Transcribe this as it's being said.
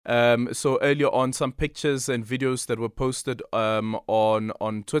So earlier on, some pictures and videos that were posted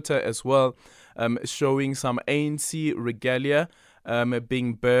on Twitter as well, showing some ANC regalia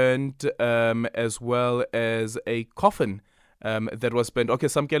being burned, as well as a coffin that was burned. Okay,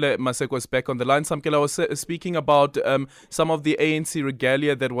 Samkele Maseko is back on the line. Samkele, I was speaking about some of the ANC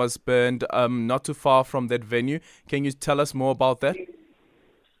regalia that was burned not too far from that venue. Can you tell us more about that?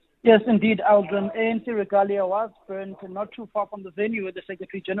 Yes, indeed, Aldrin. ANC regalia was burned not too far from the venue where the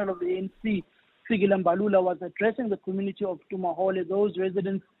Secretary General of the ANC, Fikile Mbalula, was addressing the community of Tumahole. Those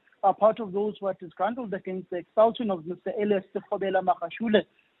residents are part of those who are disgruntled against the expulsion of Mr. Magashule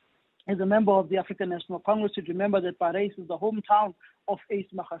as a member of the African National Congress. You remember that Parys is the hometown of Ace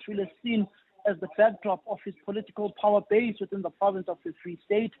Magashule, seen as the backdrop of his political power base within the province of the Free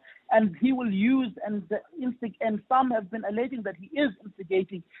State. And he will use, and some have been alleging that he is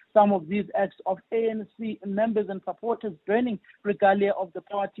instigating some of these acts of ANC members and supporters burning regalia of the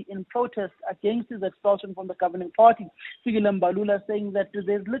party in protest against his expulsion from the governing party. Fikile Mbalula saying that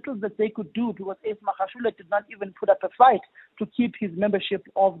there's little that they could do because Ace Magashule did not even put up a fight to keep his membership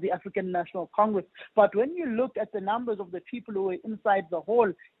of the African National Congress. But when you look at the numbers of the people who were inside the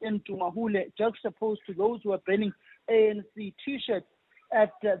hall in Tumahole, juxtaposed to those who are burning ANC T-shirts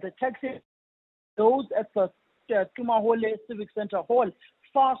at the taxi, those at the Tumahole Civic Center Hall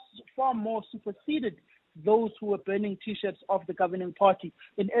far more superseded those who were burning T-shirts of the governing party.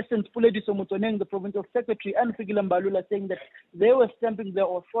 In essence, Pulediso Mutoneng, the provincial secretary, and Fikile Mbalula saying that they were stamping their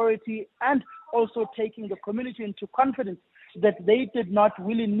authority and also taking the community into confidence that they did not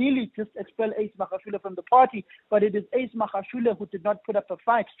willy-nilly just expel Ace Magashule from the party, but it is Ace Magashule who did not put up a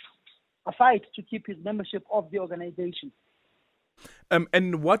fight to keep his membership of the organization.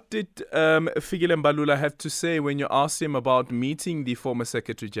 And what did Fikile Mbalula have to say when you asked him about meeting the former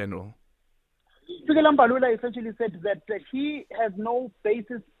Secretary General? Fikile Mbalula essentially said that he has no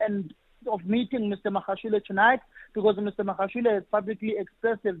basis of meeting Mr. Magashule tonight because Mr. Magashule has publicly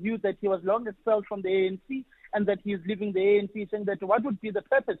expressed a view that he was long expelled from the ANC and that he is leaving the ANC, saying that what would be the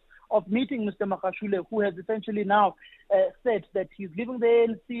purpose of meeting Mr. Magashule, who has essentially now said that he's leaving the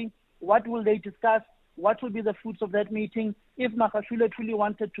ANC. What will they discuss? What will be the fruits of that meeting? If Magashule truly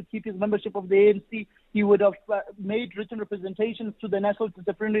wanted to keep his membership of the ANC, he would have made written representations to the National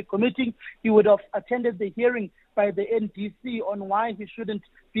Disciplinary Committee. He would have attended the hearing by the NDC on why he shouldn't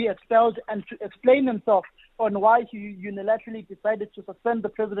be expelled and to explain himself on why he unilaterally decided to suspend the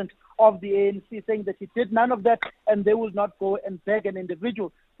president of the ANC, saying that he did none of that and they will not go and beg an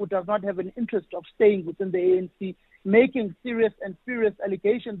individual who does not have an interest of staying within the ANC, making serious and furious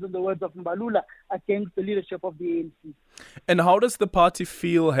allegations, in the words of Mbalula, against the leadership of the ANC. And how does the party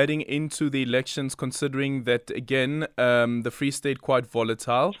feel heading into the elections, considering that, again, the Free State quite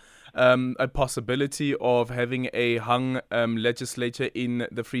volatile, a possibility of having a hung legislature in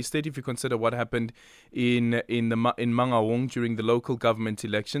the Free State, if you consider what happened in Mangaung during the local government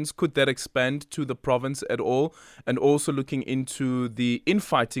elections? Could that expand to the province at all? And also looking into the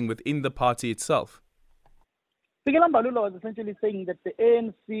infighting within the party itself? Fikile Mbalula was essentially saying that the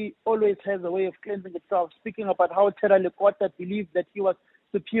ANC always has a way of cleansing itself, speaking about how Terra Lekota believed that he was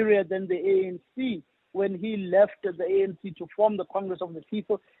superior than the ANC when he left the ANC to form the Congress of the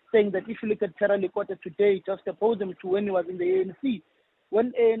People, saying that if you look at Terra Lekota today, just oppose him to when he was in the ANC.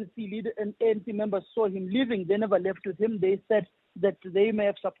 When ANC leader and ANC members saw him leaving, they never left with him. They said that they may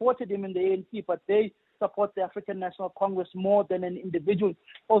have supported him in the ANC, but they support the African National Congress more than an individual.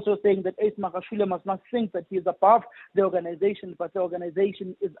 Also saying that Ace Magashule must not think that he is above the organization, but the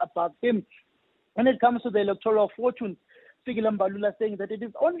organization is above him. When it comes to the electoral fortunes, Fikile Mbalula saying that it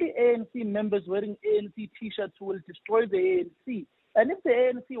is only ANC members wearing ANC T-shirts who will destroy the ANC. And if the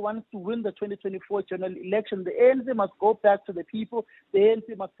ANC wants to win the 2024 general election, the ANC must go back to the people. The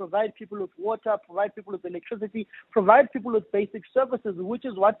ANC must provide people with water, provide people with electricity, provide people with basic services, which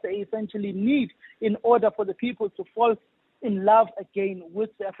is what they essentially need in order for the people to fall in love again with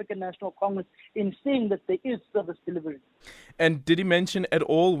the African National Congress, in seeing that there is service delivery. And did he mention at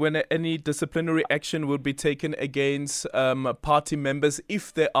all when any disciplinary action will be taken against party members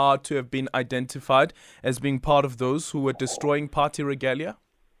if they are to have been identified as being part of those who were destroying party regalia?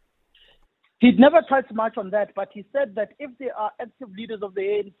 He'd never touched much on that, but he said that if there are active leaders of the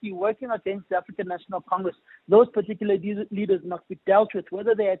ANC working against the African National Congress, those particular leaders must be dealt with,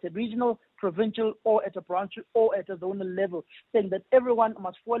 whether they're at a regional, provincial, or at a branch or at a zonal level, saying that everyone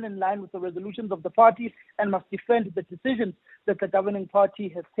must fall in line with the resolutions of the party and must defend the decisions that the governing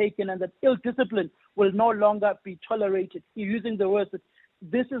party has taken, and that ill discipline will no longer be tolerated. He's using the words that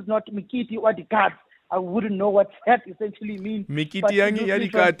this is not Mikiti Wadikati. I wouldn't know what that essentially means. Mikiti Yangi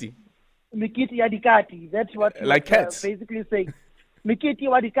Yadikati. Mikiti Yadikati. That's what like cats. Basically saying. Mikiti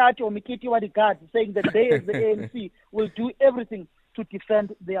Wadikati or Mikiti Wadikati, saying that they as the ANC will do everything to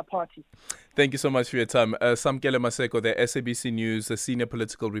defend their party. Thank you so much for your time. Samkele Maseko, the SABC News senior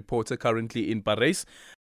political reporter currently in Parys.